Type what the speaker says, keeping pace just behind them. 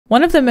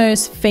One of the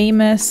most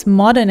famous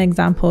modern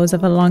examples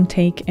of a long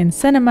take in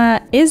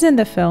cinema is in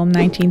the film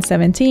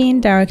 1917,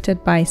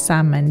 directed by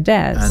Sam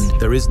Mendes. And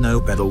there is no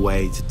better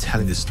way to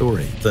tell the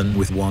story than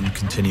with one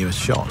continuous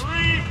shot. 3, 2,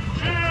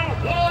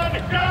 1,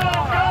 go!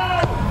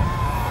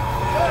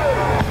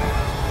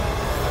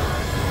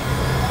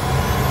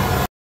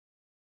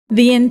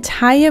 The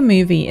entire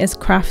movie is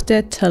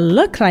crafted to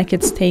look like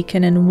it's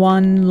taken in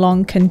one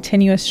long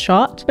continuous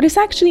shot, but it's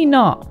actually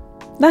not.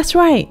 That's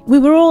right, we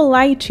were all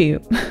lied to.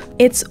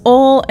 It's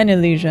all an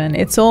illusion,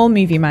 it's all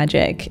movie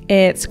magic.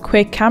 It's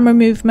quick camera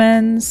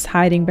movements,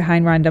 hiding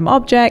behind random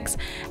objects,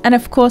 and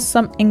of course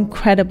some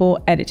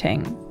incredible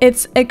editing.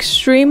 It's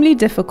extremely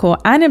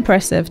difficult and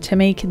impressive to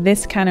make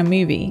this kind of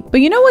movie.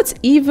 But you know what's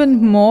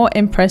even more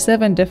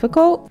impressive and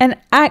difficult? An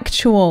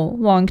actual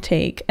long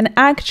take, an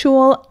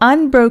actual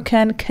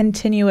unbroken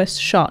continuous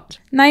shot.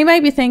 Now you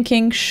might be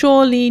thinking,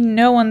 surely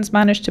no one's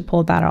managed to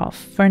pull that off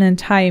for an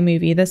entire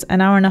movie that's an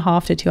hour and a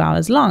half to 2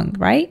 hours long,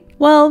 right?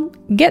 Well,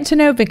 get to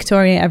know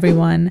Victoria,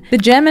 everyone. The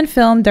German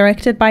film,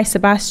 directed by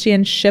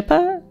Sebastian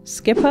Schipper?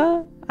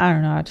 I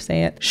don't know how to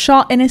say it.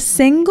 Shot in a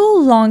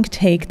single long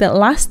take that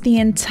lasts the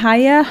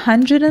entire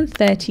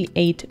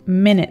 138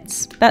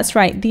 minutes. That's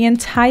right, the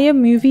entire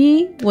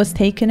movie was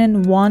taken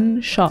in one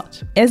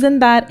shot. Isn't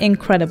that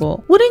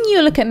incredible? Wouldn't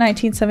you look at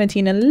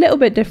 1917 a little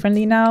bit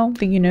differently now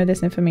that you know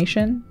this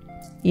information?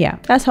 Yeah,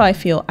 that's how I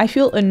feel. I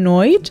feel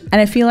annoyed,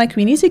 and I feel like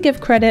we need to give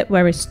credit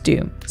where it's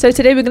due. So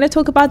today we're going to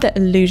talk about the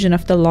illusion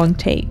of the long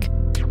take.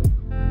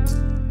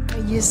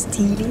 Are you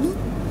stealing?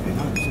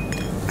 No,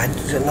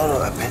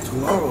 I pay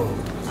tomorrow.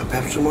 I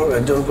pay tomorrow.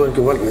 I don't want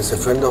to work. It's a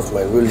friend of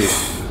mine, really.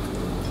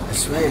 I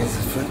swear, it's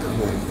a friend of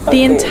mine.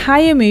 The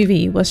entire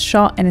movie was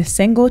shot in a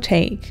single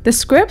take. The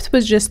script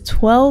was just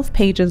 12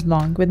 pages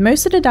long, with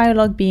most of the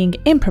dialogue being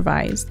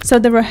improvised. So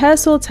the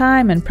rehearsal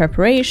time and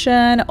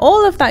preparation,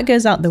 all of that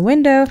goes out the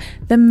window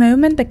the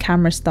moment the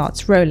camera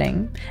starts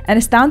rolling. And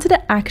it's down to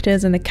the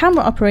actors and the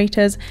camera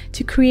operators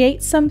to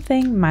create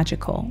something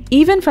magical.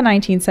 Even for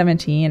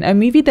 1917, a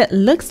movie that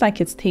looks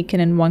like it's taken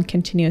in one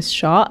continuous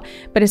shot,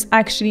 but it's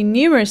actually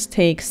numerous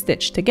takes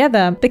stitched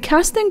together, the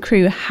cast and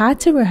crew had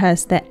to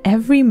rehearse their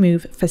every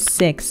move for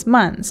 6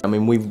 months. I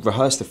mean, we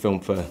rehearsed the film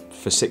for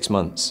 6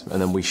 months,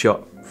 and then we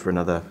shot for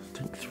another, I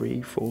think,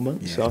 3-4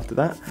 months after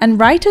that. And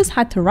writers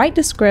had to write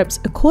the scripts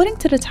according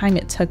to the time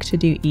it took to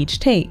do each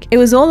take. It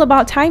was all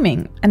about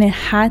timing, and it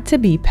had to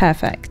be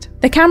perfect.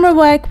 The camera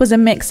work was a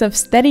mix of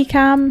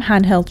Steadicam,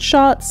 handheld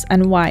shots,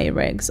 and wire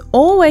rigs,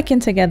 all working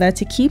together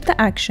to keep the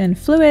action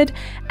fluid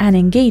and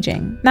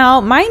engaging. Now,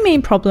 my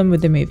main problem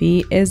with the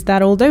movie is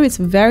that although it's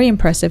very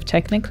impressive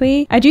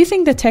technically, I do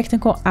think the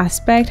technical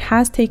aspect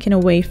has taken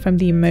away from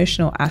the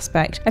emotional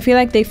aspect. I feel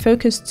like they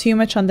focus too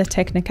much on the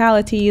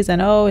technicalities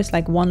and oh, it's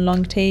like one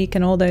long take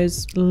and all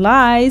those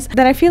lies,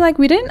 that I feel like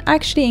we didn't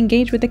actually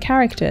engage with the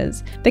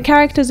characters. The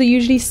characters are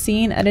usually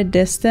seen at a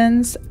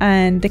distance,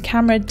 and the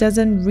camera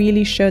doesn't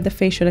really show the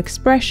facial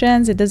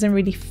expressions, it doesn't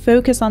really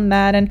focus on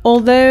that. And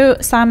although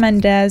Sam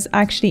Mendes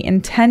actually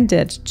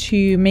intended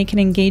to make an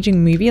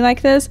engaging movie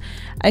like this,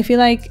 I feel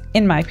like,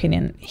 in my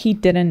opinion, he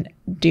didn't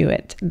do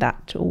it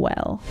that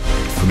well.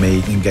 For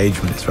me,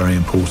 engagement is very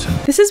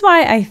important. This is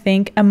why I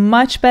think a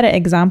much better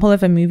example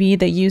of a movie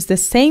that used the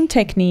same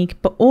technique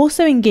but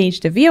also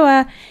engaged the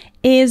viewer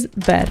is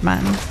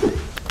Birdman.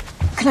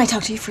 Can I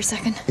talk to you for a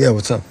second? Yeah,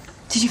 what's up?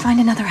 Did you find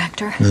another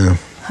actor? No.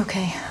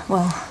 Okay,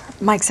 well,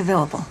 Mike's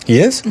available. He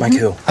is? Mike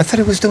who? I thought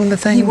he was doing the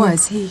thing. He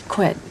was. He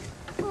quit.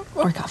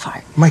 Or got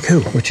fired. Mike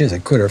who? Which is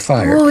it, quit or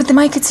fired? Oh, with the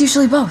mic, it's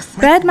usually both.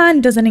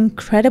 Birdman does an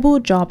incredible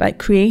job at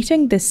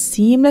creating this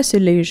seamless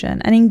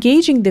illusion and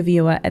engaging the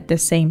viewer at the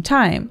same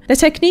time. The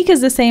technique is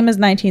the same as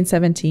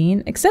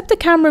 1917, except the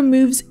camera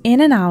moves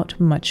in and out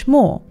much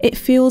more. It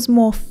feels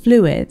more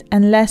fluid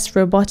and less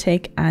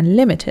robotic and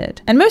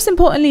limited. And most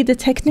importantly, the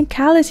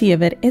technicality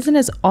of it isn't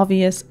as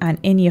obvious and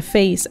in your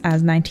face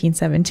as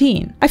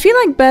 1917. I feel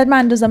like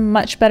Birdman does a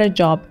much better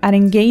job at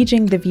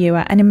engaging the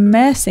viewer and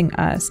immersing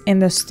us in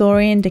the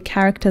story and the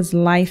character's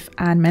life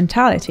and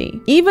mentality.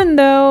 Even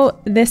though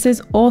this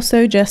is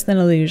also just an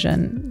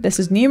illusion. This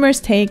is numerous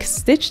takes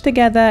stitched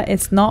together,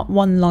 it's not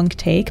one long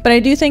take, but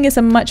I do think it's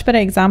a much better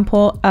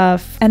example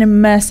of an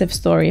immersive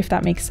story, if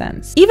that makes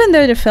sense. Even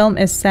though the film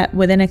is set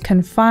within a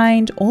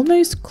confined,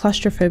 almost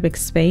claustrophobic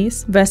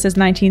space versus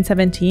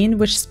 1917,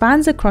 which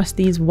spans across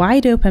these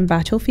wide open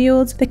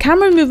battlefields, the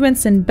camera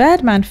movements in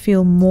Birdman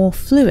feel more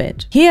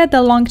fluid. Here,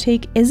 the long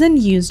take isn't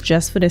used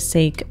just for the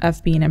sake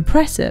of being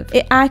impressive.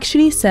 It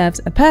actually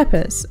serves a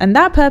purpose, and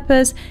that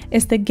purpose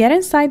is to get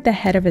inside the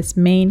head of its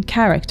main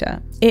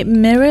character. It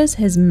mirrors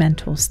his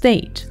mental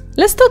state.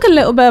 Let's talk a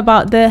little bit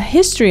about the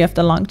history of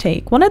the long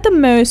take. One of the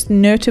most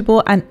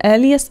notable and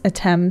earliest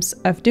attempts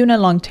of doing a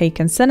long take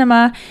in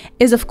cinema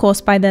is of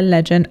course by the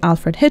legend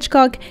Alfred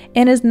Hitchcock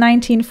in his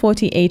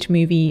 1948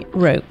 movie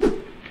Rope.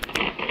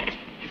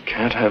 You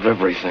can't have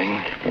everything,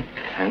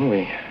 and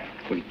we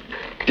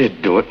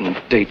did do it in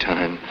the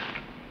daytime.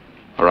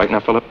 All right now,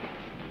 Philip?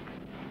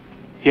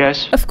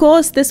 Yes. Of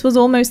course, this was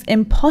almost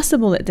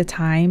impossible at the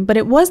time, but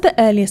it was the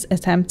earliest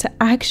attempt to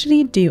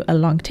actually do a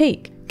long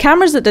take.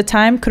 Cameras at the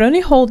time could only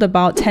hold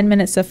about 10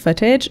 minutes of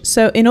footage,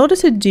 so in order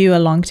to do a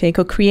long take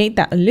or create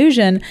that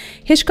illusion,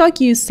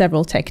 Hitchcock used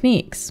several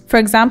techniques. For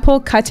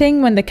example,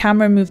 cutting when the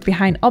camera moved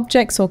behind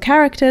objects or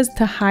characters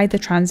to hide the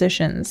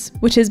transitions,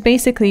 which is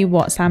basically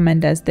what Sam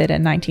Mendes did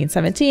in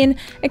 1917,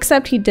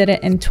 except he did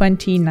it in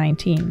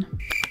 2019.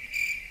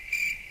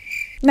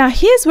 Now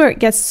here's where it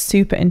gets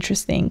super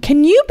interesting.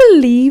 Can you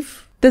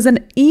believe there's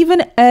an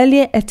even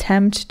earlier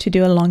attempt to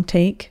do a long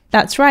take?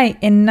 That's right,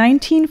 in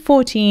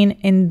 1914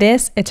 in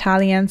this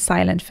Italian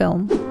silent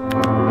film.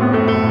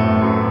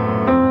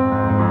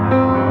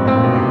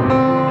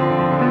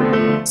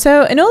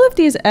 So in all of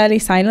these early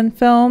silent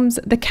films,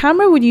 the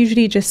camera would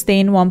usually just stay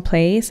in one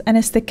place, and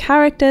it's the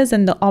characters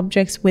and the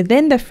objects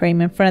within the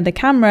frame in front of the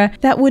camera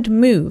that would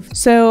move.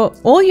 So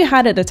all you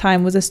had at the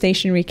time was a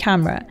stationary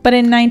camera. But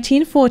in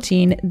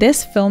 1914,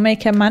 this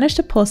filmmaker managed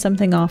to pull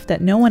something off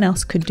that no one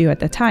else could do at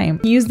the time.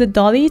 He used the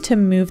dolly to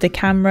move the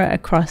camera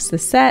across the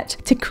set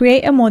to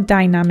create a more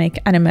dynamic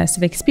and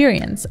immersive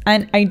experience.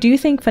 And I do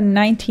think for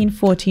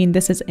 1914,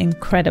 this is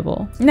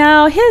incredible.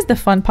 Now, here's the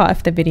fun part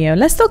of the video.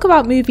 Let's talk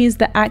about movies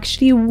that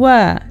actually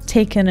were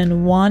taken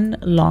in one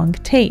long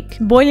take.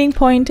 Boiling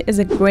Point is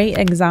a great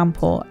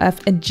example of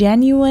a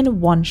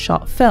genuine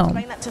one-shot film.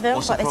 What's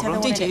the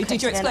problem?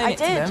 Did you explain it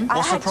to them?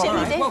 What's the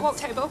problem? What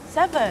table?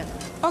 7.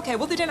 Okay,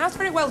 well they didn't ask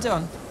for it well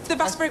done. They've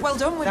asked for it well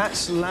done.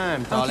 That's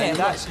lamb, darling. Okay,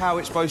 That's how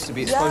it's supposed to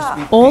be. It's supposed to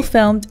be All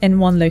filmed in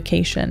one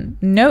location.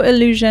 No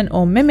illusion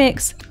or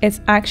mimics. It's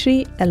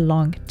actually a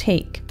long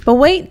take. But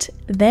wait,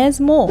 there's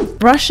more.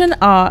 Russian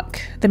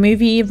Ark, the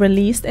movie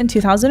released in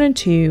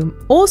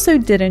 2002, also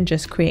didn't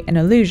just create an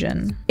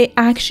illusion. It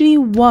actually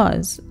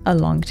was a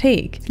long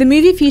take. The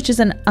movie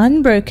features an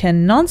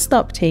unbroken,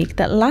 non-stop take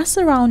that lasts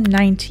around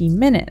 90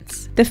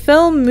 minutes. The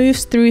film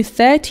moves through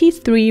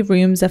 33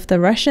 rooms of the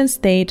Russian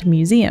State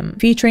Museum,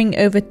 featuring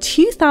over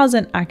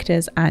 2,000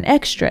 actors and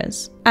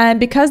extras.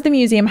 And because the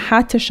museum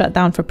had to shut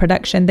down for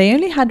production, they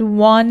only had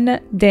 1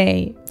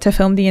 day to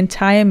film the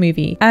entire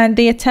movie. And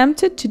they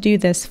attempted to do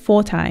this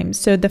 4 times.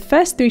 So the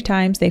first 3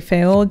 times they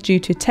failed due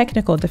to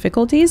technical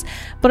difficulties,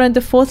 but on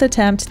the 4th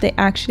attempt, they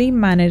actually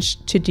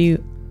managed to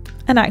do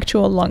an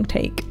actual long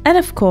take. And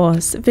of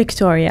course,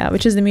 Victoria,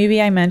 which is the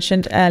movie I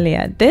mentioned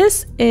earlier.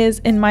 This is,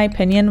 in my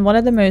opinion, one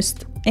of the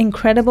most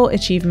incredible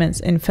achievements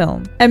in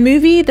film. A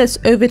movie that's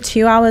over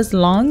 2 hours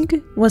long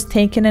was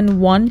taken in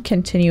one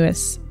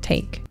continuous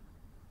take.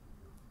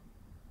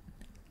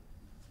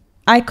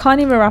 I can't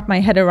even wrap my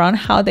head around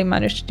how they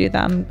managed to do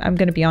that. I'm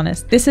going to be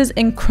honest. This is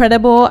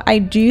incredible. I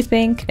do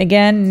think,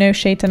 again, no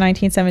shade to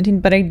 1917,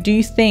 but I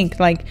do think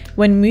like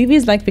when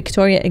movies like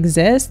Victoria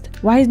exist,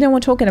 why is no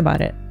one talking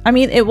about it? I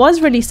mean, it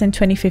was released in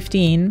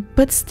 2015,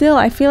 but still,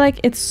 I feel like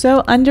it's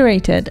so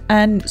underrated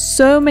and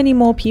so many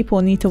more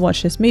people need to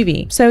watch this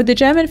movie. So the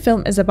German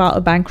film is about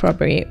a bank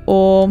robbery,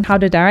 or how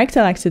the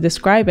director likes to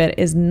describe it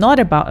is not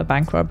about a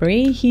bank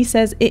robbery. He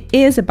says it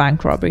is a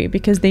bank robbery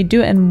because they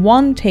do it in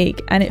one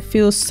take and it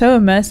feels so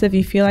immersive,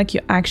 you feel like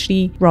you're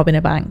actually robbing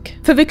a bank.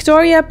 For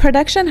Victoria,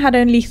 production had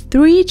only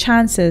 3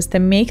 chances to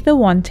make the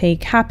one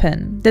take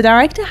happen. The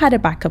director had a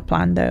backup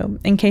plan though,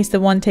 in case the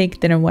one take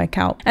didn't work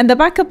out. And the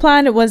backup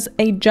plan was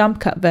a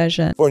jump cut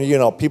version. For, you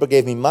know, people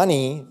gave me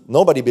money,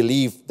 nobody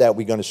believed that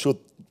we're going to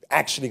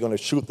actually going to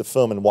shoot the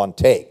film in one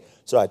take.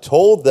 So I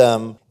told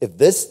them,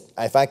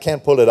 if I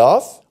can't pull it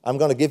off, I'm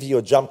going to give you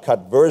a jump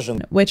cut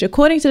version. Which,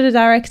 according to the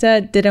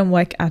director, didn't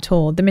work at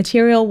all. The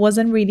material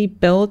wasn't really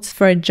built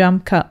for a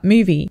jump cut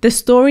movie. The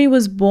story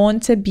was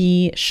born to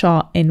be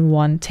shot in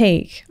one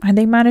take, and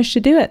they managed to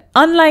do it.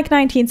 Unlike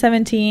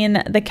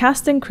 1917, the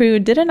cast and crew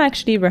didn't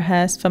actually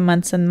rehearse for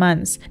months and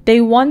months.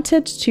 They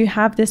wanted to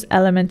have this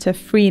element of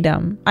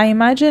freedom. I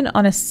imagine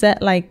on a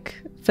set like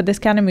for this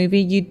kind of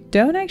movie, you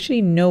don't actually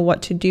know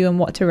what to do and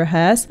what to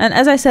rehearse. And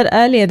as I said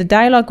earlier, the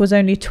dialogue was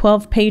only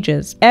 12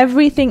 pages.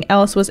 Everything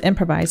else was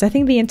improvised. I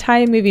think the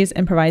entire movie is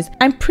improvised.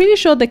 I'm pretty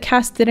sure the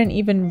cast didn't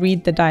even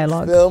read the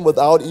dialogue. Film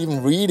without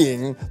even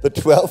reading the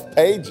 12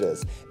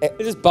 pages. It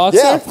just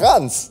boxed Yeah, it?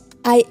 Franz.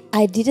 I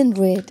didn't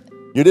read.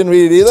 You didn't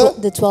read it either?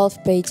 The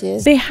 12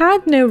 pages. They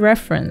had no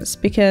reference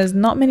because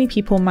not many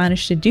people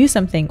managed to do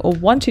something or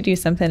want to do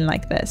something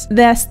like this.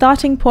 Their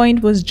starting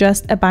point was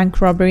just a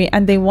bank robbery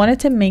and they wanted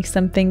to make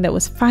something that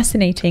was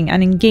fascinating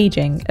and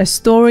engaging. A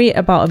story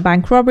about a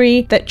bank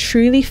robbery that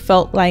truly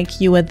felt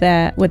like you were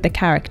there with the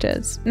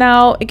characters.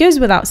 Now, it goes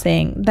without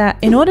saying that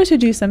in order to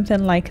do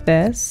something like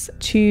this,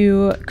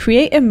 to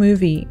create a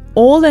movie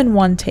all in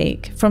one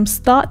take from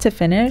start to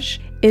finish,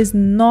 is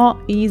not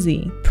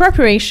easy.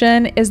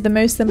 Preparation is the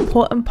most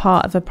important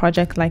part of a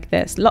project like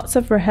this. Lots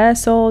of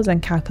rehearsals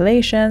and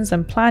calculations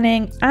and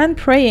planning and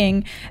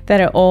praying that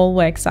it all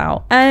works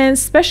out. And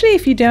especially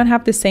if you don't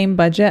have the same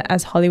budget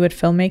as Hollywood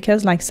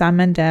filmmakers like Sam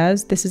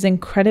Mendes, this is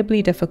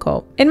incredibly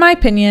difficult. In my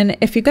opinion,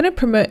 if you're going to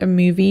promote a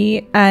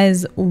movie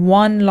as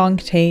one long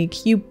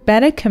take, you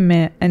better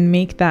commit and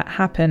make that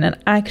happen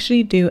and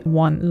actually do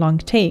one long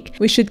take.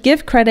 We should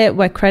give credit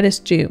where credit's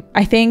due.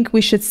 I think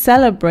we should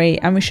celebrate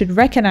and we should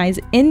recognize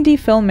indie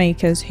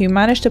filmmakers who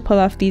managed to pull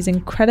off these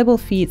incredible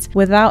feats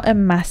without a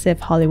massive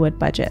Hollywood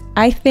budget.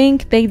 I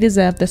think they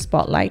deserve the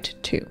spotlight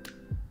too,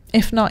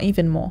 if not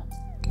even more.